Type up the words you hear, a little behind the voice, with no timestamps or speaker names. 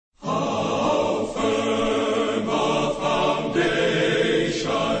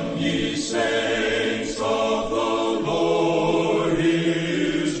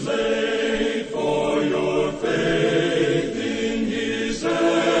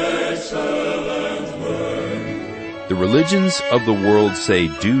religions of the world say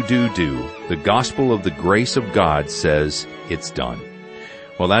do, the gospel of the grace of God says it's done.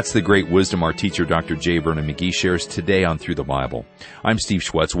 Well, that's the great wisdom our teacher, Dr. J. Vernon McGee, shares today on Through the Bible. I'm Steve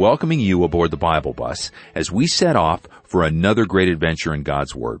Schwetz, welcoming you aboard the Bible bus as we set off for another great adventure in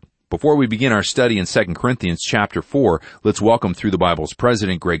God's Word. Before we begin our study in 2 Corinthians chapter 4, let's welcome Through the Bible's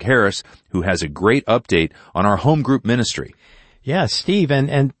president, Greg Harris, who has a great update on our home group ministry. Yeah, Steve,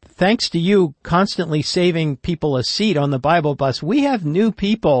 and thanks to you constantly saving people a seat on the Bible bus, we have new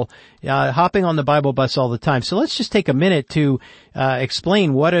people hopping on the Bible bus all the time. So let's just take a minute to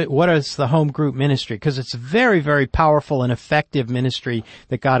explain what is the home group ministry, because it's a very, very powerful and effective ministry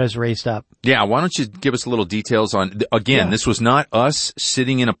that God has raised up. Yeah, why don't you give us a little details on, again, This was not us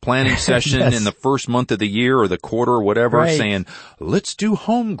sitting in a planning session Yes. in the first month of the year or the quarter or whatever Right. saying, let's do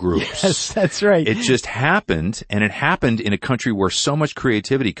home groups. Yes, that's right. It just happened, and it happened in a country where so much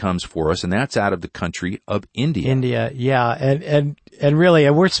creativity comes for us, and that's out of the country of India. India, yeah, and really,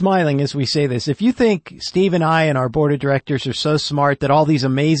 and we're smiling as we say this. If you think Steve and I and our board of directors are so smart that all these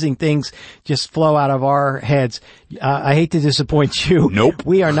amazing things just flow out of our heads, I hate to disappoint you. Nope.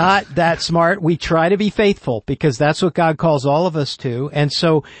 We are not that smart. We try to be faithful because that's what God calls all of us to. And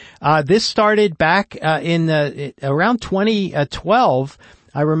so, this started back, around 2012.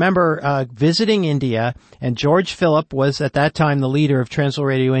 I remember visiting India, and George Phillip was at that time the leader of Transworld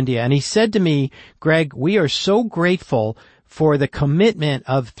Radio India, and he said to me, Greg, we are so grateful for the commitment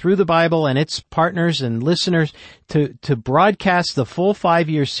of Through the Bible and its partners and listeners to broadcast the full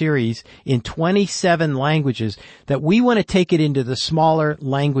 5-year series in 27 languages that we want to take it into the smaller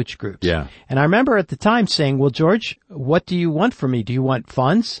language groups. Yeah. And I remember at the time saying, well, George, what do you want from me? Do you want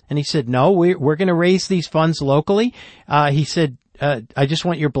funds? And he said, no, we're going to raise these funds locally. He said, I just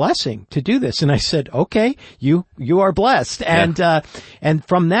want your blessing to do this. And I said, okay, you are blessed. And, and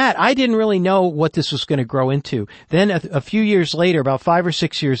from that, I didn't really know what this was going to grow into. Then a few years later, about 5 or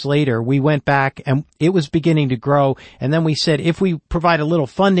 6 years later, we went back and it was beginning to grow. And then we said, if we provide a little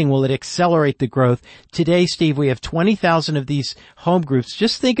funding, will it accelerate the growth? Today, Steve, we have 20,000 of these home groups.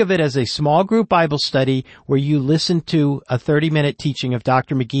 Just think of it as a small group Bible study where you listen to a 30-minute teaching of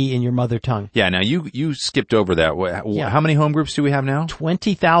Dr. McGee in your mother tongue. Yeah, now you skipped over that. How many home groups do we have now?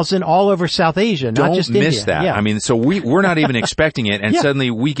 20,000 all over South Asia, not just India. Don't miss that. Yeah. I mean, so we're not even expecting it, and suddenly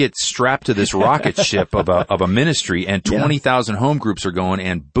we get strapped to this rocket ship of a ministry, and 20,000 home groups are going,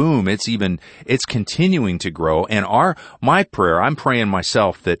 and boom, it's continuing to grow. And my prayer, I'm praying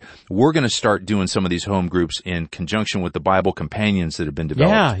myself that we're going to start doing some of these home groups in conjunction with the Bible companions that have been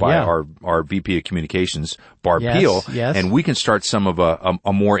developed by our VP of Communications, Barb Peel, and we can start some of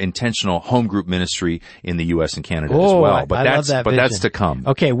a more intentional home group ministry in the U.S. and Canada as well. But I love that vision. That's to come.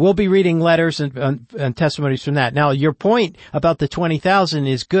 Okay, we'll be reading letters and testimonies from that. Now, your point about the 20,000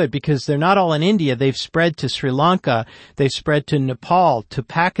 is good because they're not all in India. They've spread to Sri Lanka. They've spread to Nepal, to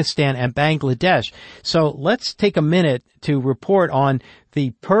Pakistan, and Bangladesh. So let's take a minute to report on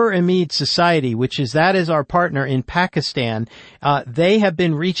the Pyramid Society, which is our partner in Pakistan. They have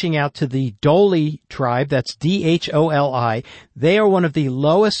been reaching out to the Dholi tribe. That's Dholi. They are one of the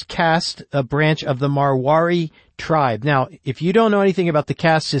lowest caste branch of the Marwari tribe. Now, if you don't know anything about the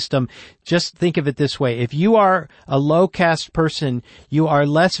caste system, just think of it this way. If you are a low caste person, you are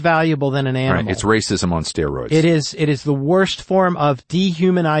less valuable than an animal. Right. It's racism on steroids. It is the worst form of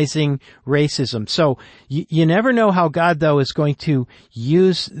dehumanizing racism. So you never know how God, though, is going to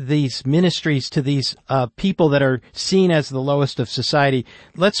use these ministries to these people that are seen as the lowest of society.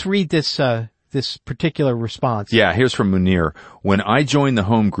 Let's read this particular response. Yeah, here's from Munir. When I joined the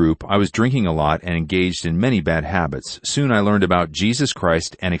home group, I was drinking a lot and engaged in many bad habits. Soon I learned about Jesus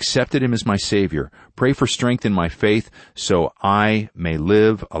Christ and accepted Him as my Savior. Pray for strength in my faith so I may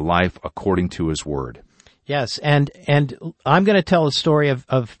live a life according to His Word. Yes, and I'm going to tell a story of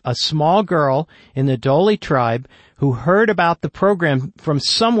a small girl in the Dholi tribe who heard about the program from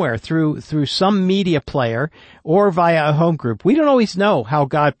somewhere through some media player or via a home group. We don't always know how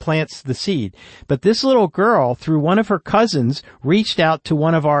God plants the seed, but this little girl, through one of her cousins, reached out to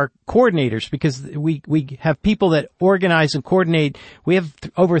one of our coordinators because we have people that organize and coordinate. We have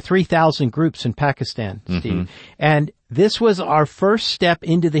over 3,000 groups in Pakistan, Steve. And this was our first step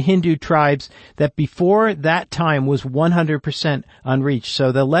into the Hindu tribes that before that time was 100% unreached.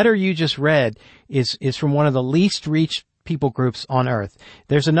 So the letter you just read is from one of the least reached people groups on earth.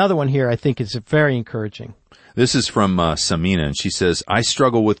 There's another one here I think is very encouraging. This is from Samina, and she says, I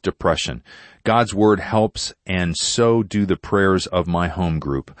struggle with depression. God's Word helps, and so do the prayers of my home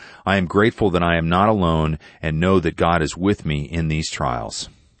group. I am grateful that I am not alone and know that God is with me in these trials.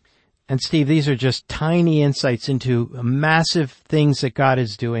 And Steve, these are just tiny insights into massive things that God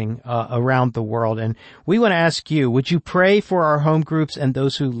is doing around the world. And we want to ask you, would you pray for our home groups and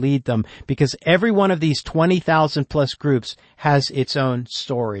those who lead them? Because every one of these 20,000 plus groups has its own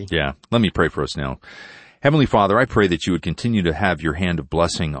story. Yeah. Let me pray for us now. Heavenly Father, I pray that you would continue to have your hand of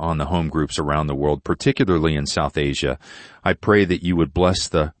blessing on the home groups around the world, particularly in South Asia. I pray that you would bless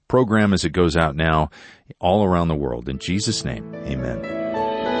the program as it goes out now all around the world. In Jesus' name, amen.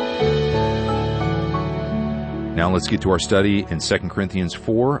 Now let's get to our study in 2 Corinthians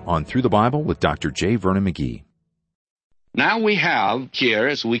 4 on Through the Bible with Dr. J. Vernon McGee. Now we have here,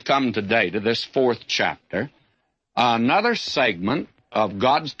 as we come today to this 4th chapter, another segment of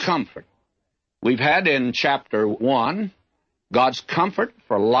God's comfort. We've had in chapter 1, God's comfort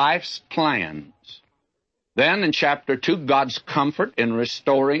for life's plans. Then in chapter 2, God's comfort in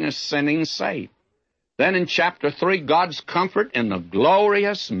restoring a sinning saint. Then in chapter 3, God's comfort in the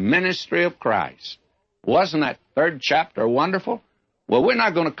glorious ministry of Christ. Wasn't that 3rd chapter wonderful? Well, we're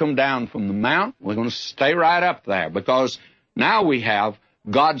not going to come down from the mount. We're going to stay right up there, because now we have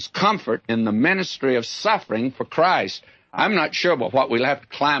God's comfort in the ministry of suffering for Christ. I'm not sure but what we'll have to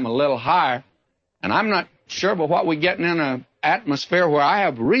climb a little higher, and I'm not sure but what we're getting in an atmosphere where I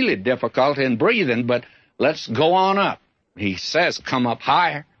have really difficulty in breathing, but let's go on up. He says, come up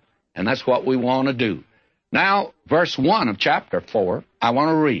higher, and that's what we want to do. Now, verse 1 of chapter 4, I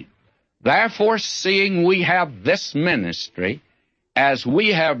want to read. Therefore, seeing we have this ministry, as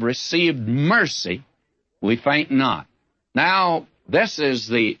we have received mercy, we faint not. Now, this is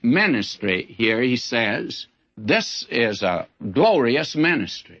the ministry here, he says. This is a glorious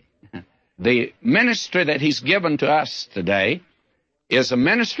ministry. The ministry that he's given to us today is a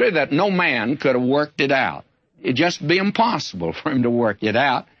ministry that no man could have worked it out. It'd just be impossible for him to work it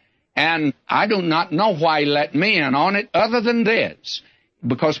out. And I do not know why he let me in on it other than this.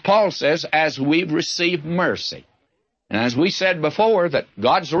 Because Paul says, as we've received mercy. And as we said before, that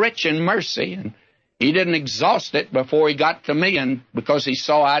God's rich in mercy, and he didn't exhaust it before he got to me, and because he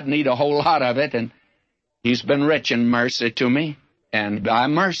saw I'd need a whole lot of it, and he's been rich in mercy to me. And by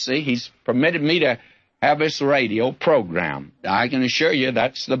mercy, he's permitted me to have this radio program. I can assure you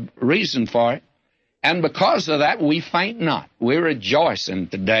that's the reason for it. And because of that, we faint not. We're rejoicing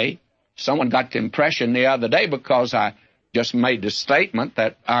today. Someone got the impression the other day, because I just made the statement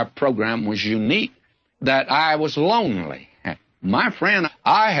that our program was unique, that I was lonely. My friend,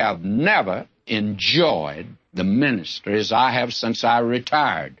 I have never enjoyed the ministry as I have since I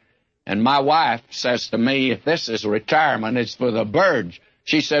retired. And my wife says to me, if this is retirement, it's for the birds.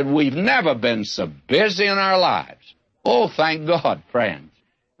 She said, we've never been so busy in our lives. Oh, thank God, friends.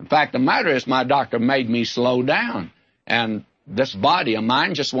 In fact, the matter is my doctor made me slow down. And this body of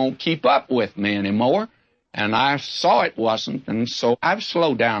mine just won't keep up with me anymore. And I saw it wasn't, and so I've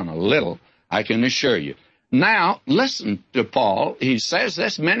slowed down a little, I can assure you. Now, listen to Paul. He says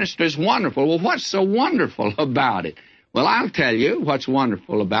this ministry is wonderful. Well, what's so wonderful about it? Well, I'll tell you what's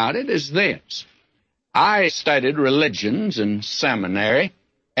wonderful about it is this. I studied religions in seminary,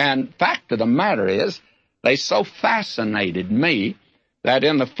 and fact of the matter is, they so fascinated me that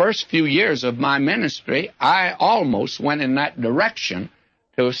in the first few years of my ministry, I almost went in that direction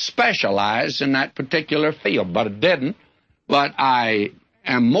to specialize in that particular field, but I didn't. But I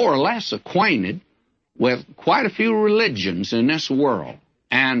am more or less acquainted with quite a few religions in this world.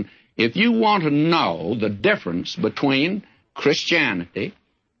 And if you want to know the difference between Christianity,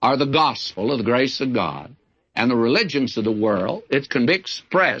 or the gospel of the grace of God, and the religions of the world, it can be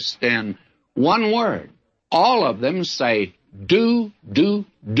expressed in one word. All of them say, do, do,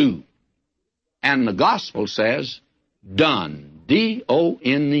 do. And the gospel says, done.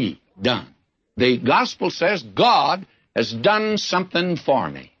 D-O-N-E, done. The gospel says God has done something for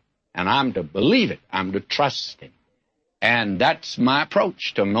me, and I'm to believe it. I'm to trust him. And that's my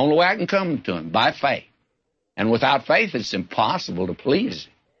approach to him. The only way I can come to him, by faith. And without faith, it's impossible to please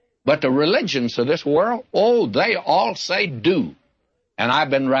him. But the religions of this world, oh, they all say do. And I've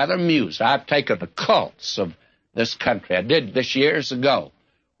been rather amused. I've taken the cults of this country. I did this years ago.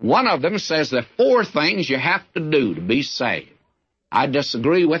 One of them says there are 4 things you have to do to be saved. I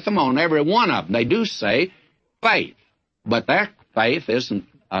disagree with them on every one of them. They do say faith, but their faith isn't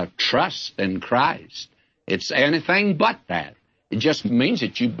a trust in Christ. It's anything but that. It just means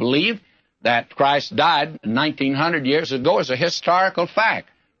that you believe that Christ died 1,900 years ago as a historical fact.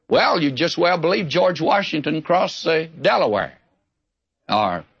 Well, you just well believe George Washington crossed the Delaware,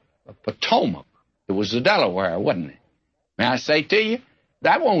 or Potomac. It was the Delaware, wasn't it? May I say to you,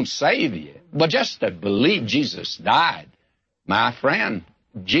 that won't save you. But just to believe Jesus died, my friend,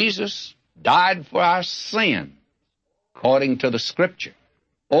 Jesus died for our sin, according to the Scripture.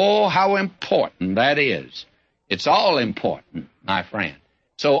 Oh, how important that is. It's all important, my friend.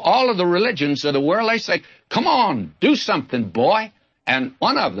 So all of the religions of the world, they say, come on, do something, boy. And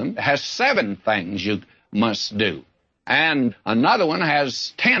one of them has 7 things you must do. And another one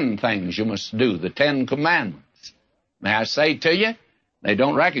has 10 things you must do, the 10 Commandments. May I say to you, they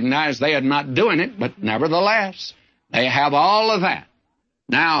don't recognize they are not doing it, but nevertheless, they have all of that.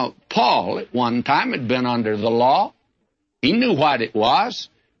 Now, Paul, at one time, had been under the law. He knew what it was,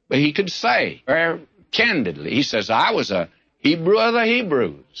 but he could say very candidly, he says, I was a Hebrew of the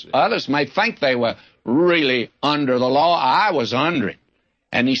Hebrews. Others may think they were really under the law. I was under it.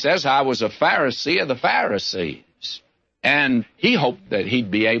 And he says, I was a Pharisee of the Pharisees. And he hoped that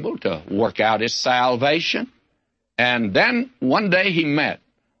he'd be able to work out his salvation. And then one day he met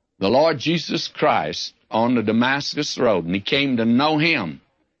the Lord Jesus Christ on the Damascus Road, and he came to know him.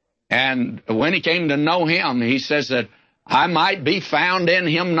 And when he came to know him, he says that I might be found in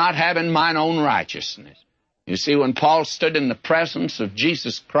him not having mine own righteousness. You see, when Paul stood in the presence of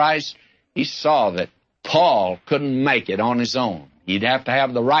Jesus Christ, he saw that Paul couldn't make it on his own. He'd have to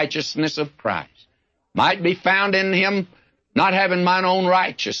have the righteousness of Christ. Might be found in him not having mine own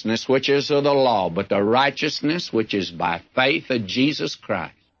righteousness, which is of the law, but the righteousness which is by faith of Jesus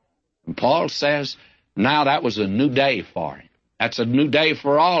Christ. And Paul says, now that was a new day for him. That's a new day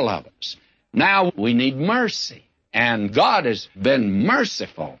for all of us. Now we need mercy. And God has been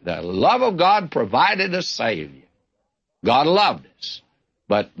merciful. The love of God provided a Savior. God loved us.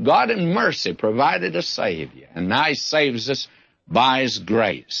 But God in mercy provided a Savior. And now He saves us by His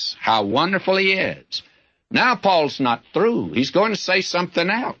grace. How wonderful He is. Now Paul's not through. He's going to say something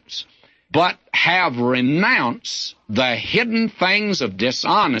else. But have renounced the hidden things of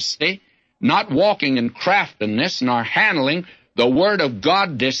dishonesty, not walking in craftiness, nor handling the word of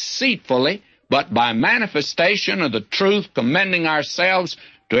God deceitfully, but by manifestation of the truth, commending ourselves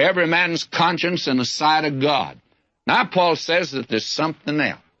to every man's conscience in the sight of God. Now Paul says that there's something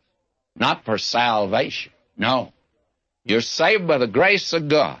else. Not for salvation. No. You're saved by the grace of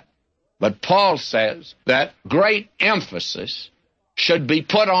God. But Paul says that great emphasis should be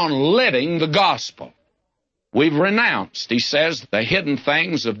put on living the gospel. We've renounced, he says, the hidden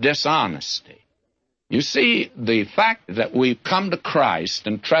things of dishonesty. You see, the fact that we've come to Christ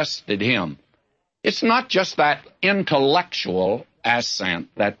and trusted Him, it's not just that intellectual assent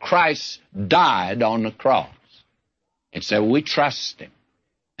that Christ died on the cross. It's that we trust Him.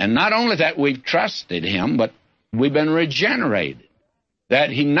 And not only that we've trusted Him, but we've been regenerated. That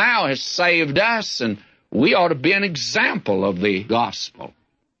He now has saved us, and we ought to be an example of the gospel.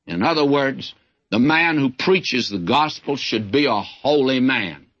 In other words, the man who preaches the gospel should be a holy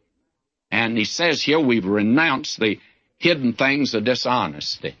man. And he says here we've renounced the hidden things of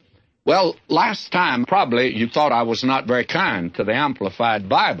dishonesty. Well, last time, probably you thought I was not very kind to the Amplified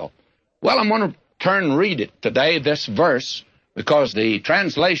Bible. Well, I'm going to turn and read it today, this verse, because the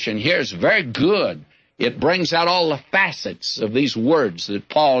translation here is very good. It brings out all the facets of these words that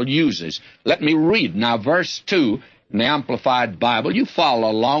Paul uses. Let me read now verse 2 in the Amplified Bible. You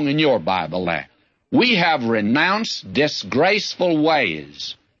follow along in your Bible there. We have renounced disgraceful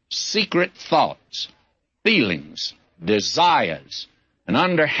ways, secret thoughts, feelings, desires, and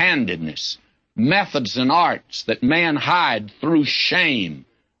underhandedness, methods and arts that man hide through shame.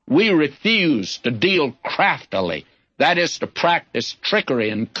 We refuse to deal craftily, that is, to practice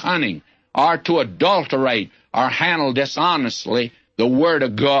trickery and cunning, or to adulterate or handle dishonestly the Word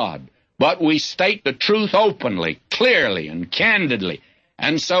of God. But we state the truth openly, clearly, and candidly,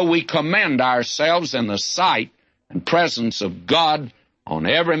 and so we commend ourselves in the sight and presence of God on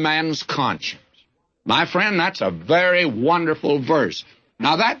every man's conscience. My friend, that's a very wonderful verse.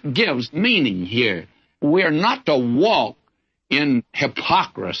 Now that gives meaning here. We're not to walk in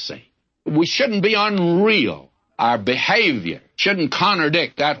hypocrisy. We shouldn't be unreal. Our behavior shouldn't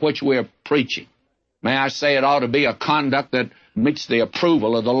contradict that which we're preaching. May I say it ought to be a conduct that meets the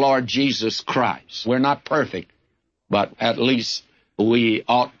approval of the Lord Jesus Christ. We're not perfect, but at least we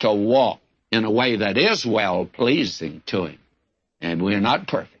ought to walk in a way that is well-pleasing to Him. And we're not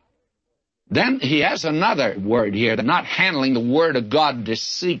perfect. Then he has another word here, not handling the Word of God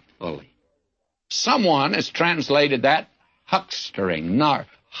deceitfully. Someone has translated that huckstering, not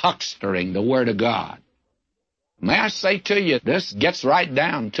huckstering the Word of God. May I say to you, this gets right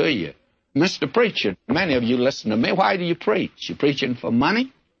down to you. Mr. Preacher, many of you listen to me. Why do you preach? You preaching for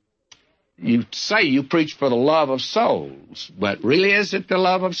money? You say you preach for the love of souls, but really is it the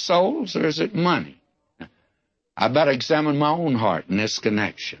love of souls or is it money? I better examine my own heart in this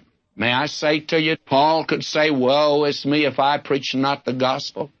connection. May I say to you, Paul could say, woe is me if I preach not the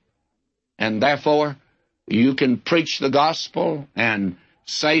gospel. And therefore, you can preach the gospel and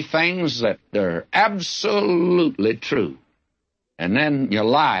say things that are absolutely true. And then your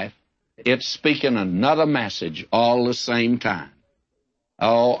life, it's speaking another message all the same time.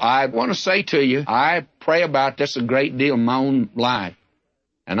 Oh, I want to say to you, I pray about this a great deal in my own life.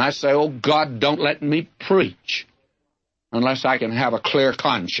 And I say, oh, God, don't let me preach unless I can have a clear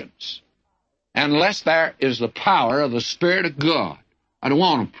conscience. Unless there is the power of the Spirit of God. I don't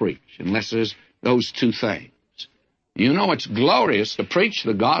want to preach unless there's those two things. You know, it's glorious to preach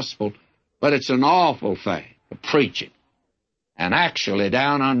the gospel, but it's an awful thing to preach it. And actually,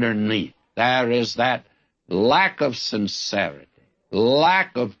 down underneath, there is that lack of sincerity,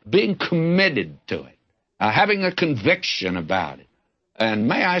 lack of being committed to it, having a conviction about it. And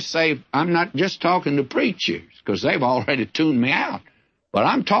may I say, I'm not just talking to preachers, because they've already tuned me out, but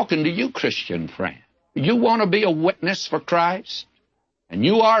I'm talking to you, Christian friend. You want to be a witness for Christ? And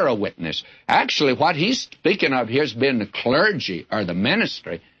you are a witness. Actually, what he's speaking of here as being the clergy or the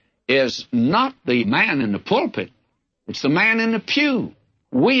ministry is not the man in the pulpit. It's the man in the pew.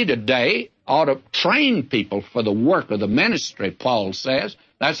 We today ought to train people for the work of the ministry, Paul says.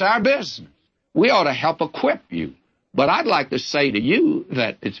 That's our business. We ought to help equip you. But I'd like to say to you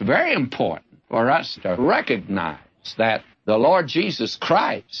that it's very important for us to recognize that the Lord Jesus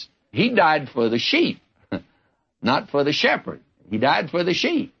Christ, he died for the sheep, not for the shepherd. He died for the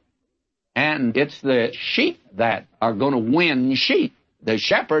sheep. And it's the sheep that are going to win sheep. The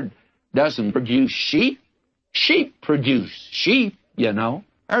shepherd doesn't produce sheep. Sheep produce sheep, you know.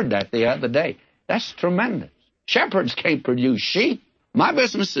 Heard that the other day. That's tremendous. Shepherds can't produce sheep. My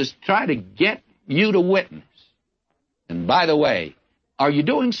business is to try to get you to witness. And by the way, are you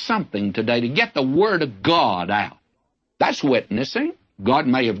doing something today to get the Word of God out? That's witnessing. God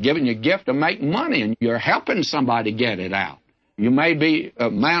may have given you a gift to make money, and you're helping somebody get it out. You may be a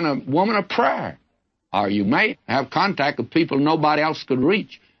man or woman of prayer, or you may have contact with people nobody else could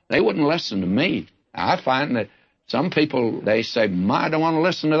reach. They wouldn't listen to me. I find that some people, they say, I don't want to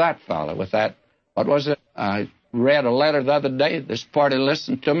listen to that fellow with that. What was it? I read a letter the other day. This party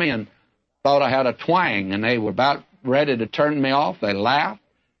listened to me and thought I had a twang, and they were about ready to turn me off. They laughed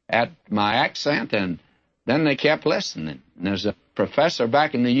at my accent, and then they kept listening. And there's a professor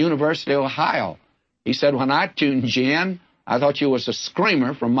back in the University of Ohio. He said, when I tuned you in, I thought you was a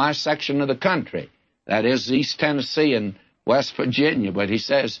screamer from my section of the country. That is East Tennessee and West Virginia. But he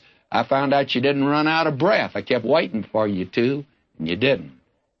says, I found out you didn't run out of breath. I kept waiting for you to, and you didn't.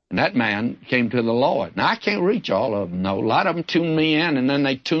 And that man came to the Lord. Now, I can't reach all of them, no. A lot of them tuned me in, and then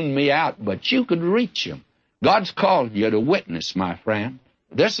they tuned me out. But you could reach them. God's called you to witness, my friend.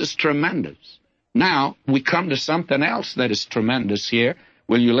 This is tremendous. Now, we come to something else that is tremendous here.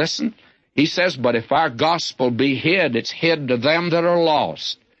 Will you listen? He says, but if our gospel be hid, it's hid to them that are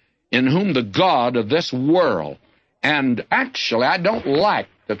lost, in whom the God of this world, and actually I don't like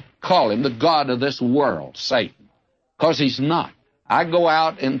to call him the God of this world, Satan, because he's not. I go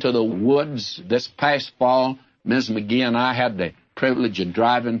out into the woods this past fall. Ms. McGee and I had the privilege of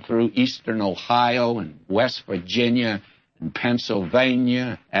driving through eastern Ohio and West Virginia and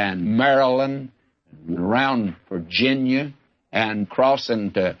Pennsylvania and Maryland and around Virginia and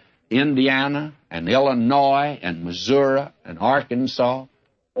crossing to Indiana and Illinois and Missouri and Arkansas.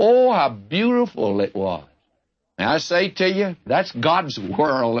 Oh, how beautiful it was. And I say to you, that's God's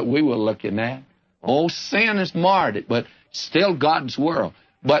world that we were looking at. Oh, sin has marred it, but still God's world.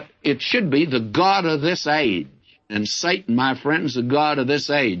 But it should be the God of this age. And Satan, my friends, the God of this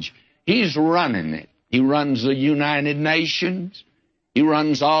age, he's running it. He runs the United Nations. He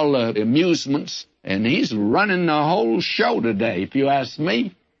runs all the amusements. And he's running the whole show today, if you ask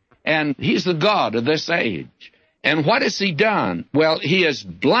me. And he's the God of this age. And what has he done? Well, he has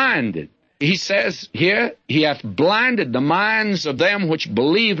blinded. He says here, he hath blinded the minds of them which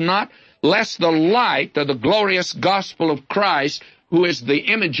believe not, lest the light of the glorious gospel of Christ, who is the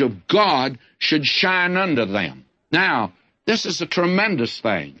image of God, should shine unto them. Now, this is a tremendous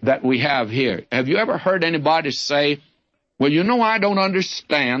thing that we have here. Have you ever heard anybody say, well, you know, I don't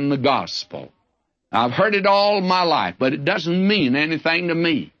understand the gospel. I've heard it all my life, but it doesn't mean anything to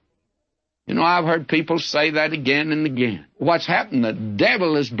me. You know, I've heard people say that again and again. What's happened? The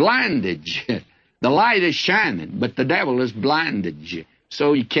devil has blinded you. The light is shining, but the devil has blinded you,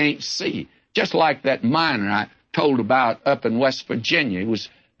 so you can't see. Just like that miner I told about up in West Virginia. He was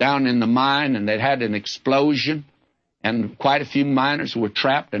down in the mine, and they'd had an explosion, and quite a few miners were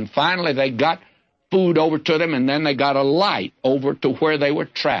trapped, and finally they got food over to them, and then they got a light over to where they were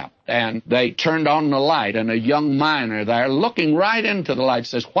trapped. And they turned on the light, and a young miner there, looking right into the light,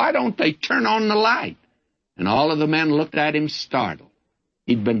 says, why don't they turn on the light? And all of the men looked at him startled.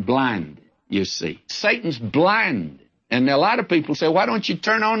 He'd been blinded, you see. Satan's blinded. And a lot of people say, why don't you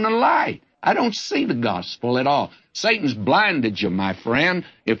turn on the light? I don't see the gospel at all. Satan's blinded you, my friend,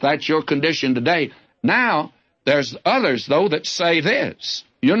 if that's your condition today. Now, there's others, though, that say this.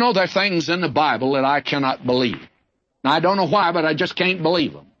 You know, there are things in the Bible that I cannot believe. Now, I don't know why, but I just can't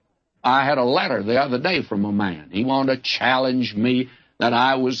believe them. I had a letter the other day from a man. He wanted to challenge me that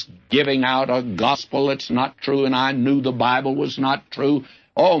I was giving out a gospel that's not true, and I knew the Bible was not true.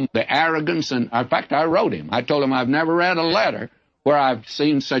 Oh, the arrogance. And in fact, I wrote him. I told him I've never read a letter where I've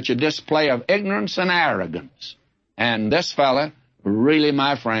seen such a display of ignorance and arrogance. And this fella, really,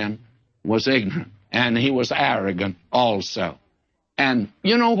 my friend, was ignorant. And he was arrogant also. And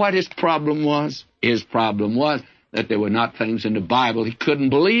you know what his problem was? His problem was that there were not things in the Bible he couldn't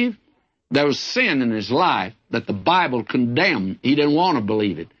believe. There was sin in his life that the Bible condemned. He didn't want to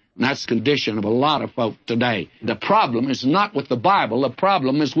believe it. And that's the condition of a lot of folk today. The problem is not with the Bible. The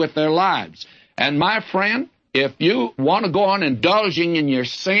problem is with their lives. And my friend, if you want to go on indulging in your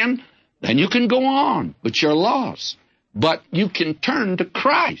sin, then you can go on, but you're lost. But you can turn to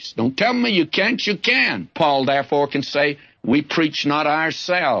Christ. Don't tell me you can't, you can. Paul, therefore, can say, we preach not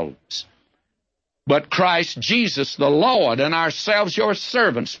ourselves, but Christ Jesus the Lord, and ourselves your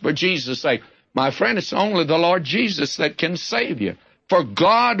servants for Jesus' sake. My friend, it's only the Lord Jesus that can save you. For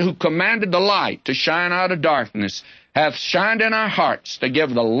God, who commanded the light to shine out of darkness, hath shined in our hearts to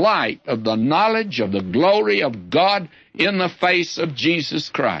give the light of the knowledge of the glory of God in the face of Jesus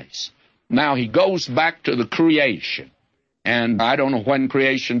Christ. Now, he goes back to the creation. And I don't know when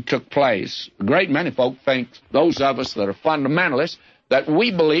creation took place. A great many folk think, those of us that are fundamentalists, that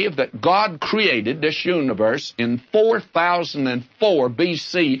we believe that God created this universe in 4004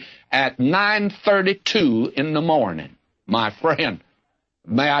 B.C. at 9:32 in the morning. My friend,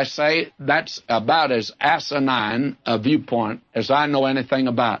 may I say, that's about as asinine a viewpoint as I know anything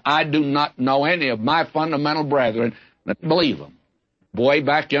about. I do not know any of my fundamental brethren that believe them. Way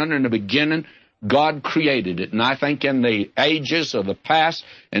back yonder in the beginning, God created it. And I think in the ages of the past,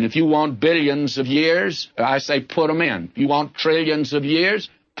 and if you want billions of years, I say put them in. If you want trillions of years,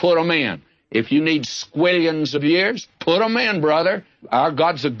 put them in. If you need squillions of years, put them in, brother. Our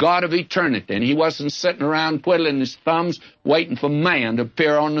God's a God of eternity, and he wasn't sitting around twiddling his thumbs waiting for man to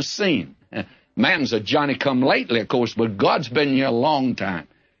appear on the scene. Man's a Johnny-come-lately, of course, but God's been here a long time.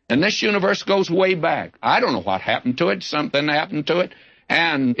 And this universe goes way back. I don't know what happened to it. Something happened to it.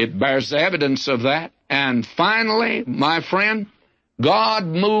 And it bears evidence of that. And finally, my friend, God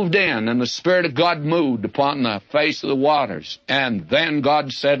moved in, and the Spirit of God moved upon the face of the waters. And then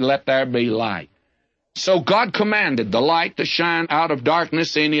God said, let there be light. So God commanded the light to shine out of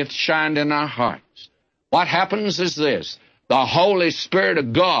darkness, and it shined in our hearts. What happens is this. The Holy Spirit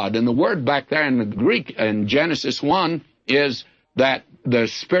of God, and the word back there in the Greek in Genesis 1 is that the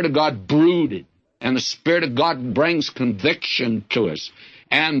Spirit of God brooded. And the Spirit of God brings conviction to us.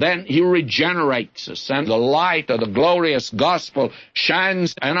 And then he regenerates us. And the light of the glorious gospel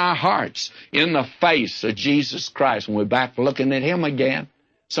shines in our hearts in the face of Jesus Christ. And we're back looking at him again.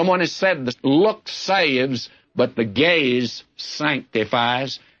 Someone has said the look saves, but the gaze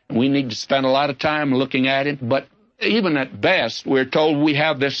sanctifies. And we need to spend a lot of time looking at it. But even at best, we're told we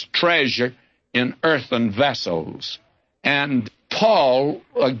have this treasure in earthen vessels. And Paul,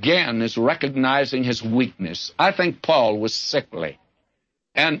 again, is recognizing his weakness. I think Paul was sickly.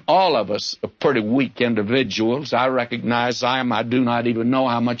 And all of us are pretty weak individuals. I recognize I am. I do not even know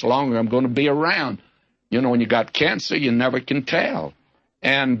how much longer I'm going to be around. You know, when you got cancer, you never can tell.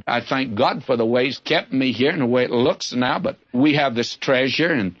 And I thank God for the way he's kept me here and the way it looks now. But we have this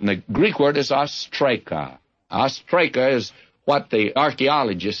treasure, and the Greek word is ostraca. Ostraca is what the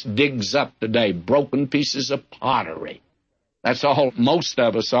archaeologist digs up today, broken pieces of pottery. That's all most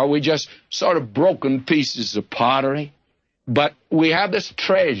of us are. We just sort of broken pieces of pottery. But we have this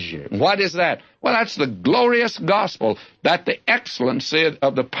treasure. What is that? Well, that's the glorious gospel, that the excellency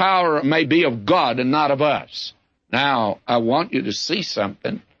of the power may be of God and not of us. Now, I want you to see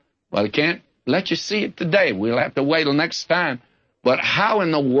something, but I can't let you see it today. We'll have to wait till next time. But how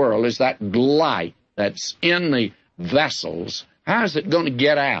in the world is that light that's in the vessels, how is it going to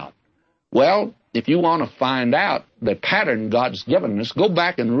get out? Well, if you want to find out the pattern God's given us, go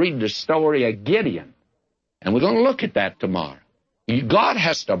back and read the story of Gideon. And we're going to look at that tomorrow. God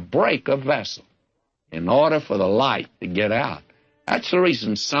has to break a vessel in order for the light to get out. That's the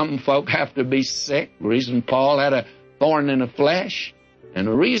reason some folk have to be sick, the reason Paul had a thorn in the flesh, and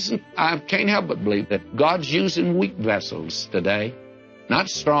the reason I can't help but believe that God's using weak vessels today. Not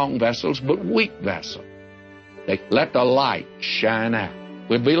strong vessels, but weak vessels. They let the light shine out.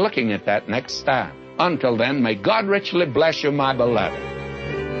 We'll be looking at that next time. Until then, may God richly bless you, my beloved.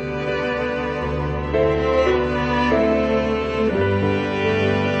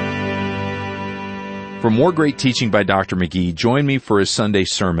 For more great teaching by Dr. McGee, join me for his Sunday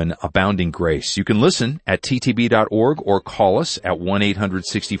sermon, Abounding Grace. You can listen at ttb.org or call us at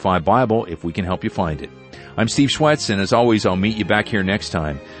 1-800-65-BIBLE if we can help you find it. I'm Steve Schwetz, and as always, I'll meet you back here next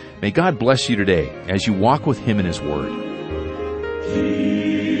time. May God bless you today as you walk with Him in His Word.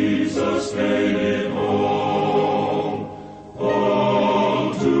 Jesus made it all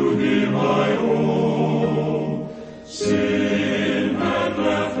to Him I owe. Sin had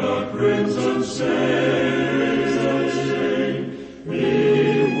left a crimson stain.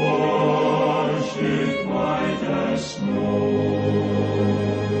 He washed it white as snow.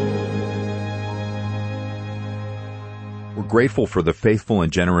 We're grateful for the faithful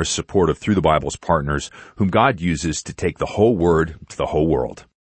and generous support of Through the Bible's partners, whom God uses to take the whole Word to the whole world.